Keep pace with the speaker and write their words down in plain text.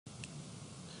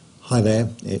Hi there,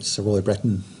 it's Roy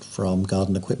Breton from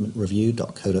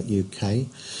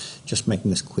gardenequipmentreview.co.uk. Just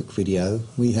making this quick video.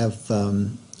 We have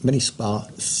many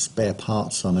spare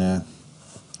parts on our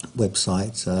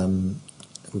website.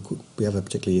 We have a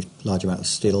particularly large amount of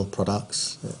Stihl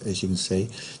products, as you can see.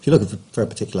 If you're looking for a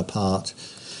particular part,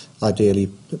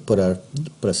 ideally put a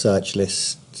search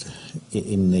list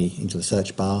into the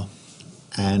search bar,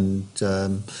 and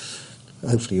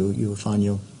hopefully you will find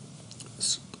your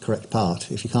correct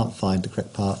part. If you can't find the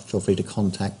correct part, feel free to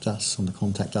contact us on the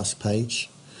Contact Us page.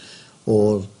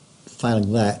 Or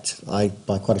failing that, I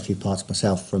buy quite a few parts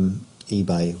myself from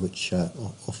eBay, which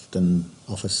often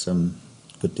offers some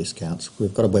good discounts.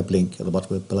 We've got a web link at the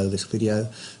bottom below this video,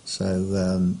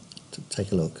 so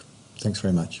take a look. Thanks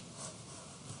very much.